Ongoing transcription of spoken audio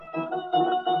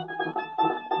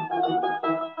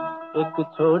एक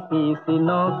छोटी सी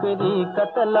नौकरी का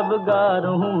तलबगार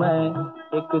हूँ मैं,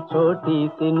 एक छोटी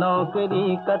सी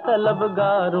नौकरी का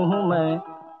तलबगार हूँ मैं,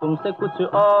 तुमसे कुछ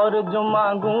और जो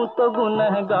मांगूं तो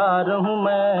गुनहगार हूँ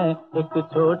मैं, एक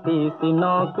छोटी सी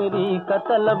नौकरी का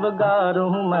तलबगार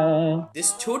हूँ मैं।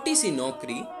 This Choti Si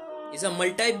Naukri is a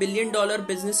multi-billion dollar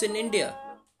business in India.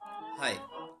 Hi,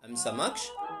 I'm Samaksh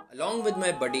along with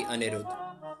my buddy Anirudh.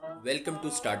 Welcome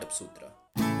to Startup Sutra.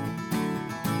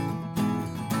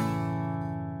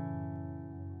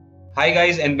 Hi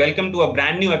guys, and welcome to a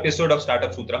brand new episode of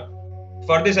Startup Sutra.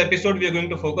 For this episode, we are going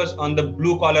to focus on the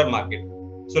blue collar market.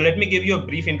 So let me give you a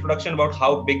brief introduction about how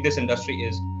big this industry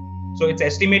is. So it's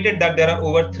estimated that there are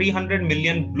over 300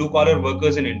 million blue collar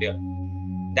workers in India.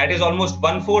 That is almost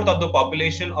 1/4 of the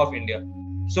population of India.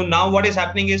 So now what is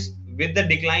happening is, with the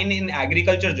decline in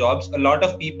agriculture jobs, a lot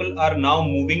of people are now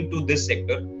moving to this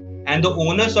sector, and the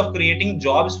owners of creating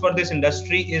jobs for this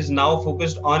industry is now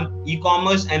focused on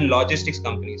e-commerce and logistics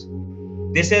companies.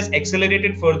 This has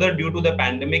accelerated further due to the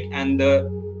pandemic and the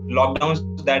lockdowns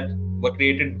that were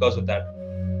created because of that.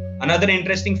 Another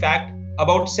interesting fact,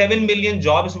 about 7 million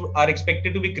jobs are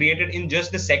expected to be created in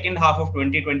just the second half of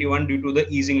 2021 due to the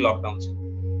easing lockdowns.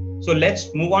 So let's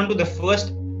move on to the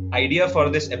first idea for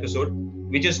this episode,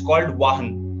 which is called Vahan.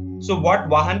 So what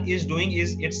Vahan is doing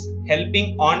is it's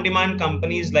helping on-demand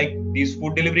companies like these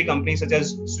food delivery companies such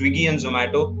as Swiggy and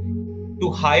Zomato to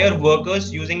hire workers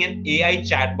using an AI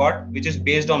chatbot, which is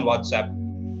based on WhatsApp.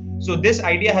 So this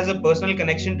idea has a personal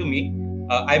connection to me.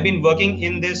 I've been working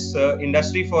in this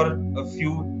industry for a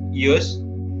few years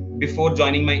before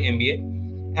joining my MBA.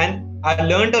 And I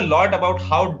learned a lot about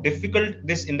how difficult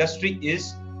this industry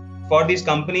is for these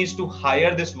companies to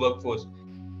hire this workforce.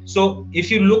 So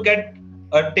if you look at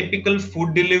a typical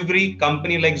food delivery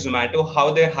company like Zomato, how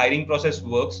their hiring process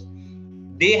works,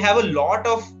 they have a lot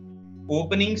of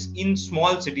openings in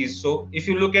small cities. So if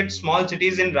you look at small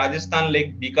cities in Rajasthan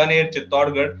like Bikaner,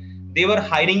 Chittorgarh, they were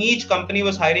hiring, each company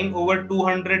was hiring over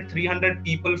 200, 300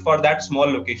 people for that small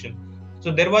location.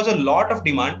 So there was a lot of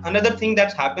demand. Another thing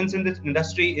that happens in this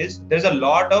industry is there's a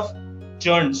lot of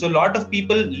churn. So a lot of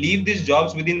people leave these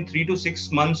jobs within 3 to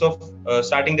 6 months of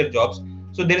starting their jobs.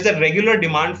 So there is a regular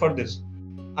demand for this.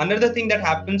 Another thing that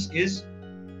happens is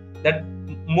that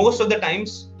most of the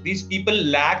times these people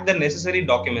lack the necessary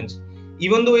documents,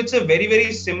 even though it's a very,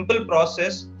 very simple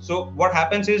process. So what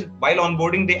happens is, while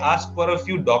onboarding, they ask for a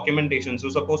few documentation. So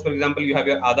suppose, for example, you have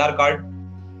your Aadhaar card,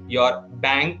 your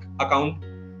bank account,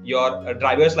 your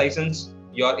driver's license,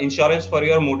 your insurance for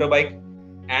your motorbike,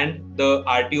 and the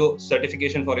RTO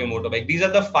certification for your motorbike. These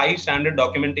are the 5 standard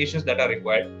documentations that are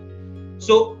required.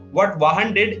 So what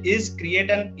Vahan did is create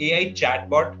an AI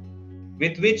chatbot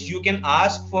with which you can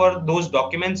ask for those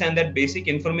documents and that basic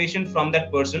information from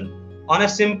that person on a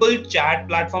simple chat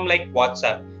platform like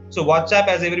WhatsApp. So WhatsApp,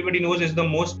 as everybody knows, is the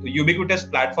most ubiquitous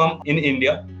platform in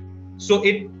India. So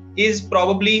it is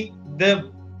probably the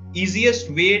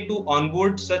easiest way to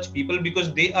onboard such people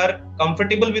because they are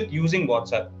comfortable with using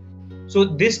WhatsApp. So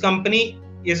this company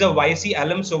is a YC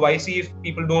alum. So YC, if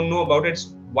people don't know about it,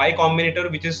 it's Y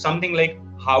Combinator, which is something like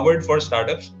Harvard for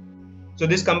startups. So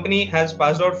this company has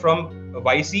passed out from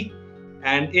YC,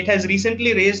 and it has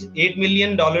recently raised $8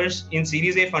 million in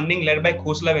Series A funding led by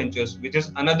Khosla Ventures, which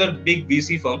is another big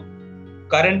VC firm.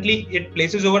 Currently, it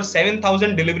places over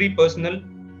 7,000 delivery personnel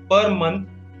per month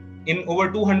in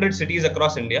over 200 cities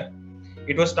across India.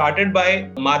 It was started by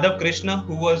Madhav Krishna,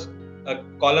 who was a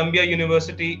Columbia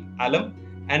University alum,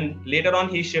 and later on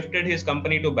he shifted his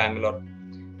company to Bangalore.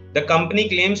 The company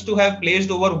claims to have placed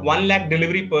over 1 lakh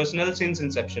delivery personnel since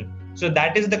inception. So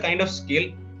that is the kind of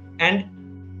scale. And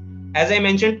as I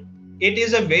mentioned, it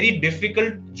is a very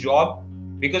difficult job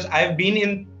because I've been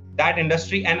in that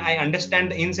industry and I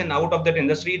understand the ins and out of that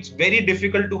industry. It's very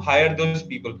difficult to hire those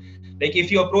people. Like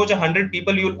if you approach 100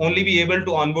 people, you'll only be able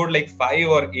to onboard like 5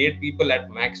 or 8 people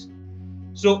at max.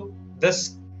 So the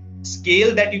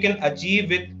scale that you can achieve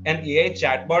with an AI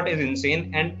chatbot is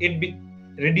insane, and it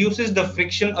reduces the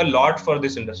friction a lot for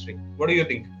this industry. What do you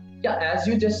think? Yeah, as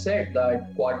you just said,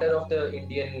 that quarter of the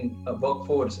Indian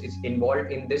workforce is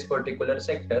involved in this particular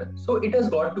sector, so it has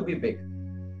got to be big.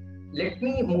 Let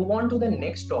me move on to the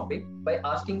next topic by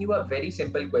asking you a very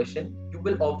simple question. You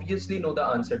will obviously know the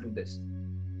answer to this.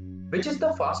 Which is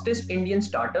the fastest Indian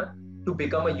startup to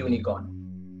become a unicorn?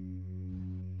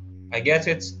 I guess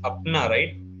it's Apna,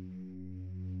 right?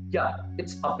 Yeah,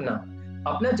 it's Apna.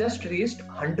 Apna just raised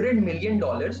 $100 million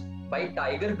by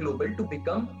Tiger Global to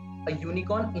become a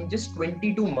unicorn in just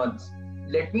 22 months.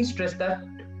 Let me stress that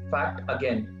fact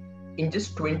again. In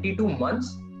just 22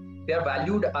 months, they are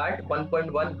valued at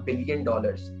 $1.1 billion.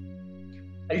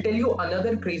 I'll tell you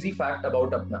another crazy fact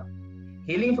about Apna.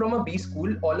 hailing from a B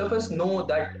school, all of us know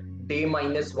that day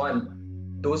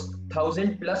 -1, those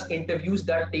 1,000+ interviews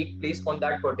that take place on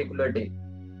that particular day.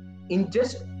 In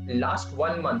just last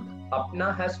 1 month,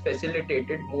 Apna has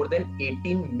facilitated more than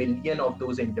 18 million of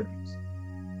those interviews.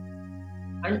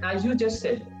 And as you just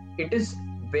said, it is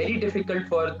very difficult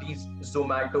for these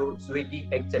Zomato,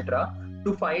 Swiggy, etc.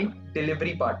 to find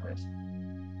delivery partners.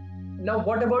 Now,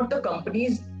 what about the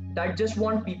companies that just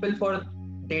want people for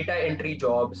data entry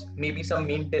jobs, maybe some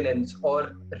maintenance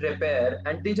or repair,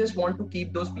 and they just want to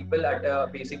keep those people at a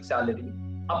basic salary?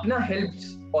 Apna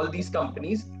helps all these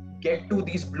companies get to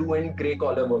these blue and gray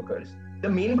collar workers. The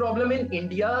main problem in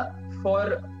India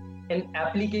for an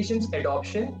application's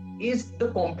adoption is the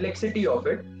complexity of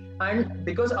it. And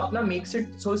because Apna makes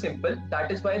it so simple,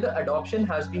 that is why the adoption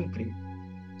has been great.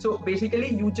 So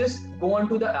basically, you just go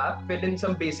onto the app, fill in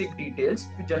some basic details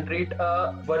to generate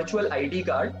a virtual ID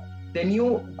card. Then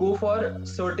you go for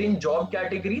certain job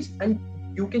categories and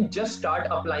you can just start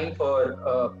applying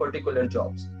for particular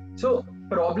jobs. So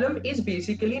problem is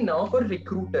basically now for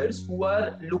recruiters who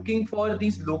are looking for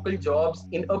these local jobs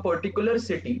in a particular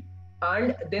city,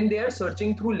 and then they are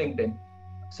searching through LinkedIn.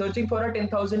 Searching for a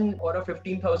 10,000 or a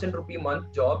 15,000 rupee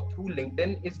month job through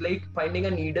LinkedIn is like finding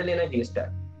a needle in a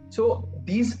haystack. So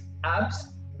these apps,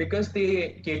 because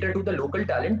they cater to the local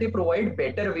talent, they provide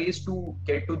better ways to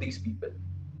get to these people.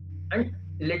 And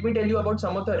let me tell you about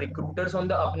some of the recruiters on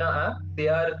the Apna app. They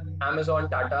are Amazon,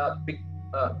 Tata,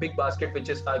 Big Basket, which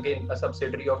is again a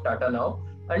subsidiary of Tata now,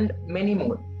 and many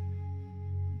more.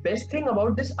 Best thing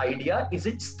about this idea is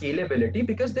its scalability,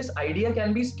 because this idea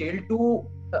can be scaled to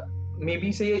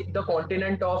maybe say the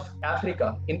continent of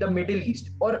Africa, in the Middle East,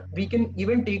 or we can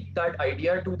even take that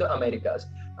idea to the Americas.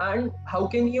 And how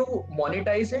can you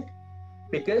monetize it?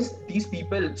 Because these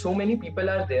people, so many people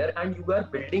are there, and you are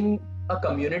building a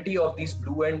community of these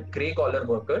blue and gray collar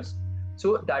workers.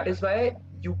 So that is why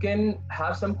you can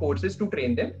have some courses to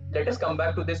train them. Let us come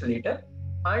back to this later.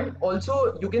 And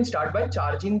also you can start by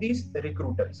charging these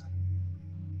recruiters,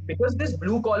 because this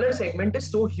blue collar segment is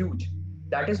so huge.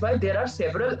 That is why there are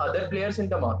several other players in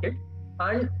the market.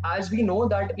 And as we know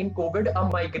that in COVID, a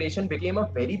migration became a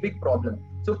very big problem.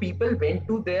 So people went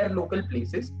to their local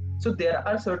places. So there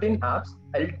are certain apps.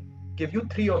 I'll give you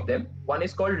 3 of them. One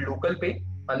is called Local Pay.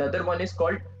 Another one is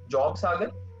called Job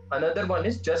Sagar. Another one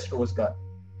is Just Rozgar.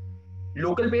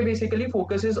 Local Pay basically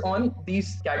focuses on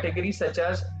these categories such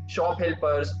as shop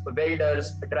helpers,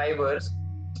 welders, drivers,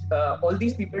 all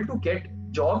these people to get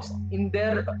jobs in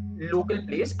their local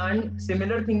place. And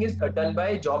similar thing is done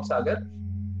by Job Sagar,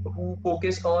 who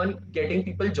focus on getting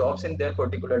people jobs in their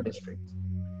particular districts.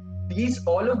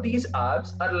 All of these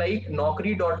apps are like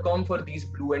Naukri.com for these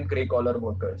blue and gray collar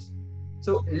workers.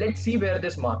 So let's see where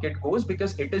this market goes,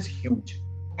 because it is huge.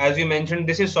 As you mentioned,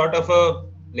 this is sort of a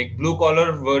like blue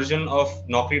collar version of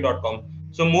Naukri.com.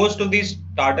 So most of these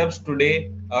startups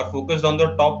today are focused on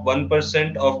the top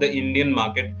 1% of the Indian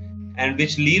market, and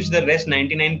which leaves the rest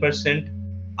 99%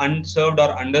 unserved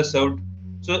or underserved.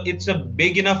 So it's a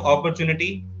big enough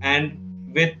opportunity, and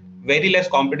with very less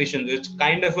competition. It's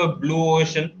kind of a blue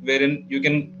ocean wherein you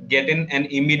can get in and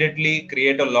immediately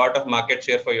create a lot of market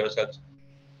share for yourselves.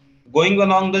 Going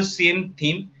along the same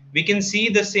theme, we can see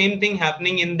the same thing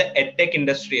happening in the edtech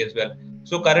industry as well.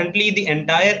 So currently, the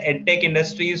entire edtech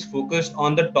industry is focused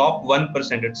on the top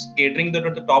 1%. It's catering to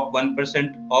the top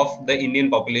 1% of the Indian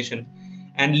population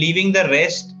and leaving the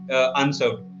rest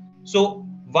unserved. So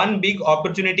one big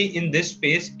opportunity in this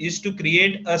space is to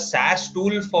create a SaaS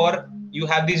tool for, you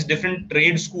have these different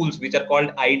trade schools which are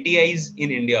called ITIs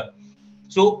in India.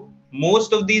 So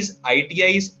most of these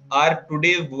ITIs are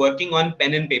today working on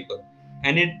pen and paper,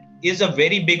 and it is a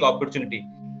very big opportunity.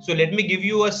 So let me give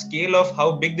you a scale of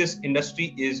how big this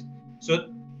industry is. So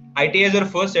ITIs were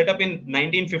first set up in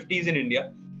 1950s in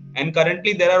India, and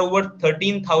currently there are over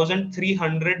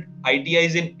 13,300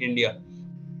 ITIs in India,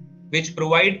 which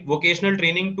provide vocational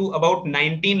training to about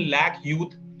 19 lakh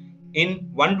youth in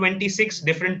 126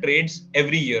 different trades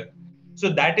every year. So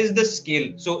that is the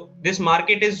scale. So this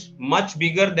market is much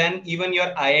bigger than even your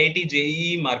IIT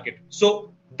JEE market.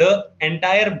 So the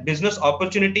entire business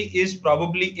opportunity is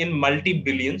probably in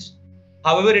multi-billions.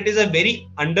 However, it is a very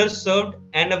underserved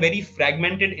and a very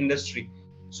fragmented industry.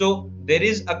 So there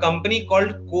is a company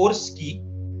called CoreSki,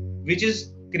 which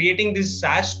is creating these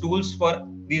SaaS tools for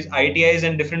these ITIs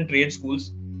and different trade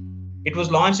schools. It was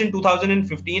launched in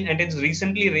 2015 and it's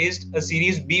recently raised a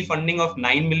Series B funding of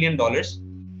 $9 million.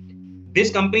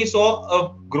 This company saw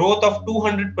a growth of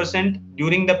 200%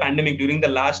 during the pandemic, during the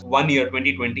last 1 year,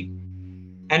 2020.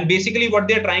 And basically what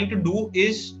they're trying to do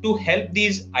is to help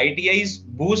these ITIs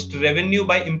boost revenue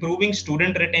by improving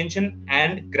student retention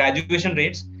and graduation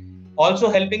rates, also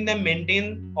helping them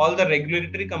maintain all the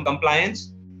regulatory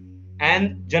compliance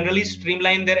and generally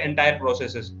streamline their entire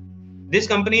processes. This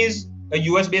company is a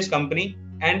US based company,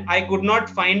 and I could not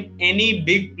find any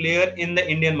big player in the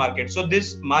Indian market. So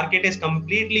this market is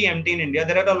completely empty in India.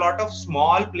 There are a lot of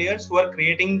small players who are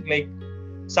creating like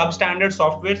substandard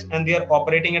softwares, and they are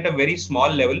operating at a very small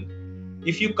level.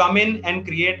 If you come in and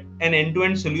create an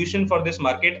end-to-end solution for this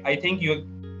market, I think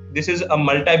this is a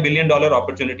multi-billion dollar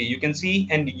opportunity. You can see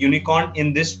an unicorn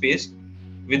in this space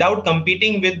without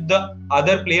competing with the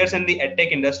other players in the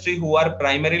edtech industry who are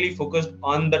primarily focused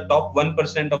on the top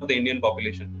 1% of the Indian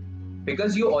population.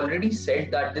 Because you already said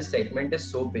that this segment is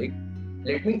so big,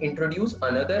 let me introduce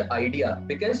another idea,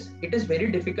 because it is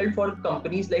very difficult for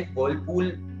companies like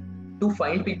Whirlpool to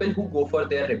find people who go for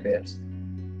their repairs.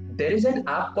 There is an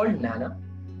app called Nana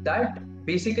that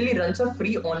basically runs a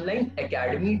free online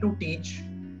academy to teach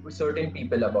certain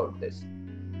people about this.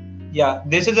 Yeah,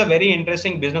 this is a very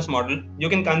interesting business model. You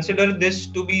can consider this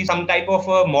to be some type of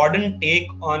a modern take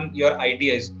on your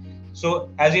ITIs. So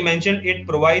as you mentioned, it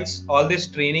provides all this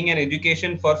training and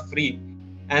education for free.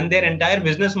 And their entire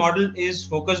business model is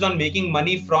focused on making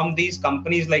money from these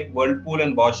companies like Whirlpool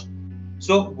and Bosch.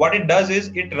 So what it does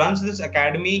is it runs this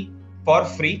academy for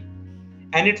free,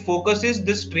 and it focuses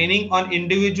this training on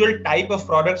individual type of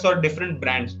products or different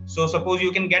brands. So suppose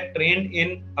you can get trained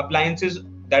in appliances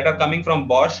that are coming from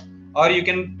Bosch, or you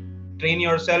can train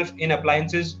yourself in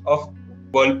appliances of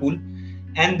Whirlpool,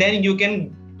 and then you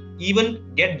can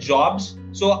even get jobs.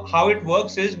 So how it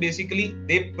works is basically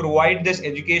they provide this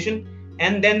education,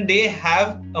 and then they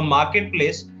have a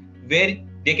marketplace where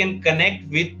they can connect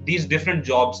with these different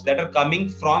jobs that are coming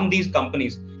from these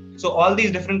companies. So all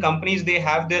these different companies, they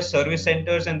have their service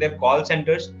centers and their call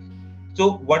centers.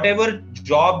 So whatever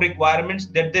job requirements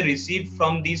that they receive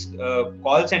from these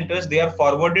call centers, they are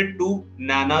forwarded to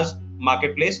Nana's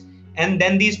marketplace. And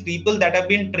then these people that have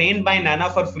been trained by Nana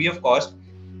for free of cost,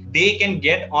 they can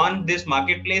get on this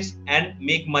marketplace and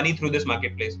make money through this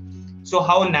marketplace. So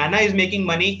how Nana is making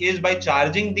money is by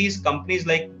charging these companies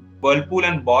like Whirlpool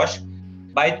and Bosch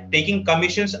by taking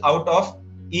commissions out of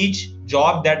each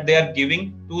job that they are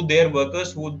giving to their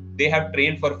workers who they have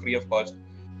trained for free of cost.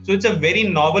 So it's a very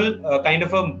novel kind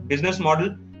of a business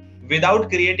model without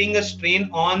creating a strain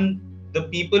on the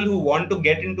people who want to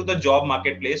get into the job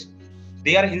marketplace.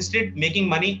 They are instead making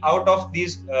money out of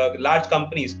these large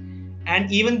companies.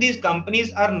 And even these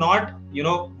companies are not,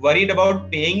 worried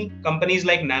about paying companies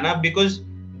like Nana, because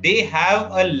they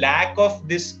have a lack of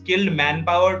this skilled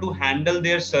manpower to handle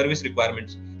their service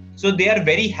requirements. So they are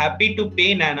very happy to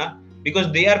pay Nana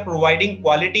because they are providing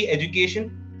quality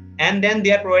education, and then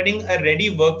they are providing a ready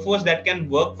workforce that can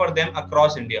work for them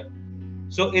across India.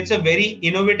 So it's a very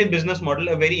innovative business model,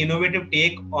 a very innovative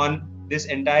take on this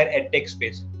entire edtech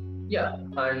space. Yeah,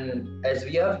 and as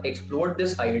we have explored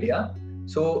this idea,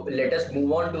 so let us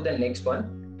move on to the next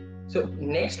one. So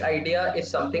next idea is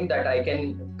something that I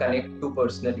can connect to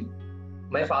personally.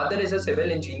 My father is a civil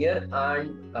engineer,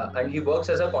 and he works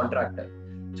as a contractor.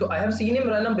 So I have seen him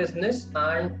run a business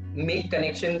and make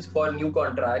connections for new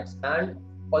contracts and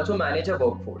also manage a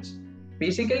workforce.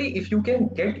 Basically, if you can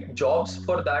get jobs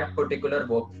for that particular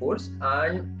workforce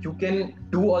and you can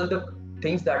do all the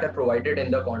things that are provided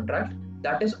in the contract,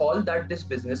 that is all that this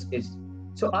business is.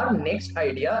 So our next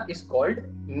idea is called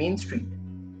Main Street,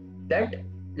 that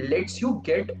lets you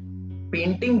get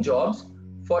painting jobs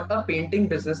for a painting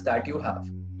business that you have.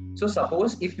 So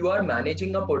suppose if you are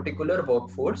managing a particular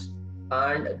workforce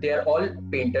and they are all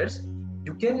painters,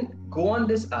 you can go on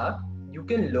this app, you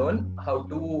can learn how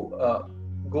to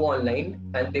go online,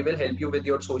 and they will help you with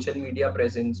your social media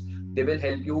presence. They will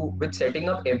help you with setting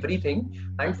up everything,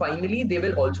 and finally they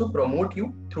will also promote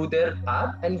you through their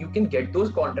app, and you can get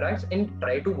those contracts and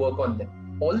try to work on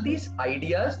them. All these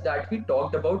ideas that we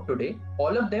talked about today,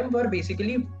 all of them were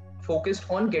basically focused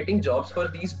on getting jobs for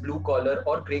these blue collar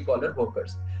or gray collar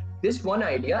workers. This one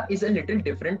idea is a little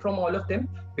different from all of them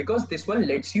because this one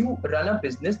lets you run a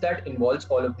business that involves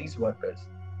all of these workers.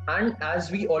 And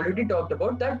as we already talked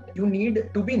about, that you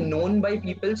need to be known by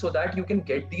people so that you can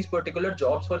get these particular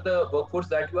jobs for the workforce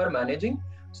that you are managing.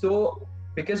 So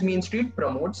because Main Street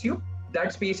promotes you,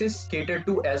 that space is catered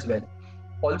to as well.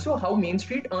 Also, how Main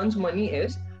Street earns money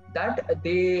is that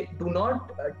they do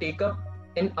not take up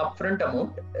an upfront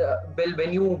amount. Well,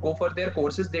 when you go for their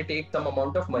courses, they take some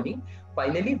amount of money.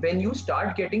 Finally, when you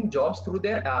start getting jobs through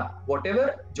their app,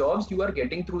 whatever jobs you are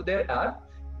getting through their app,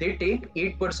 they take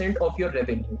 8% of your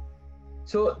revenue.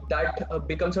 So that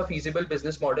becomes a feasible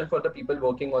business model for the people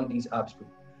working on these apps too.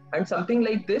 And something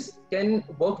like this can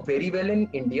work very well in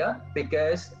India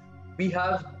because we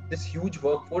have this huge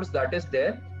workforce that is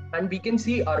there, and we can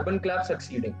see urban clubs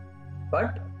succeeding.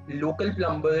 But local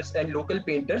plumbers and local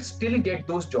painters still get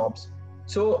those jobs.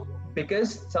 So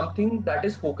because something that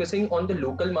is focusing on the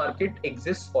local market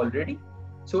exists already,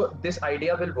 so this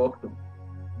idea will work too.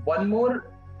 One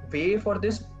more way for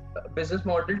this business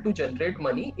model to generate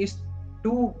money is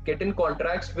to get in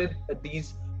contracts with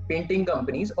these painting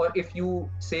companies, or if you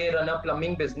say run a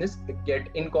plumbing business, get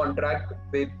in contract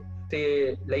with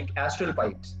say like Astral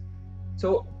Pipes.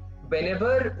 So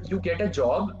whenever you get a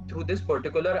job through this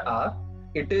particular app,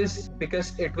 it is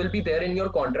because it will be there in your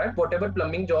contract. Whatever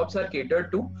plumbing jobs are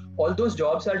catered to, all those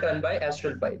jobs are done by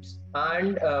Astral Pipes.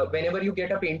 And whenever you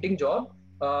get a painting job,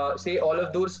 say all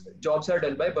of those jobs are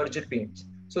done by Budget Paints.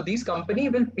 So these company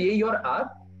will pay your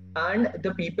app, and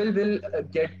the people will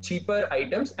get cheaper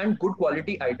items and good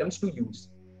quality items to use.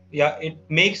 Yeah, it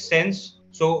makes sense.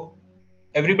 So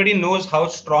everybody knows how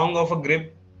strong of a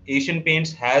grip Asian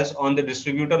Paints has on the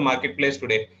distributor marketplace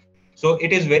today. So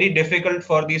it is very difficult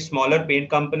for these smaller paint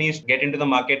companies to get into the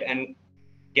market and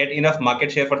get enough market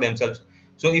share for themselves.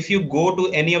 So if you go to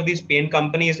any of these paint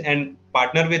companies and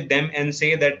partner with them and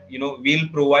say that, we'll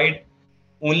provide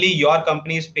only your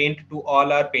company's paint to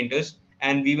all our painters,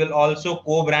 and we will also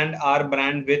co-brand our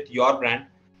brand with your brand,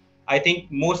 I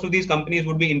think most of these companies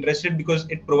would be interested because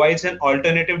it provides an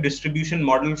alternative distribution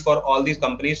model for all these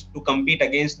companies to compete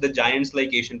against the giants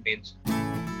like Asian Paints.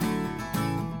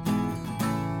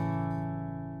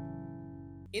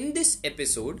 In this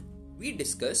episode, we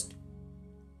discussed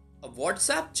a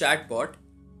WhatsApp chatbot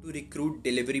to recruit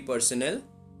delivery personnel,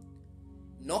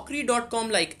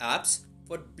 Naukri.com like apps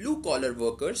for blue collar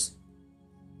workers,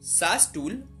 SaaS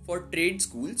tool for trade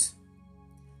schools,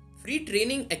 free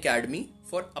training academy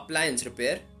for appliance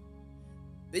repair,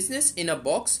 business in a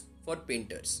box for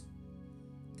painters.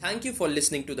 Thank you for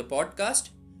listening to the podcast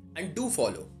and do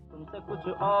follow. तुमसे कुछ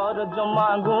और जो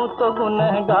मांगूं तो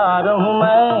गुनहगार हूँ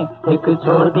मैं, एक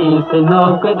छोटी सी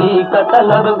नौकरी का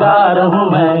तलबगार हूँ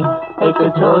मैं, एक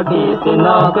छोटी सी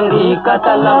नौकरी का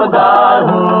तलबगार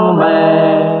हूँ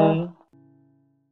मैं।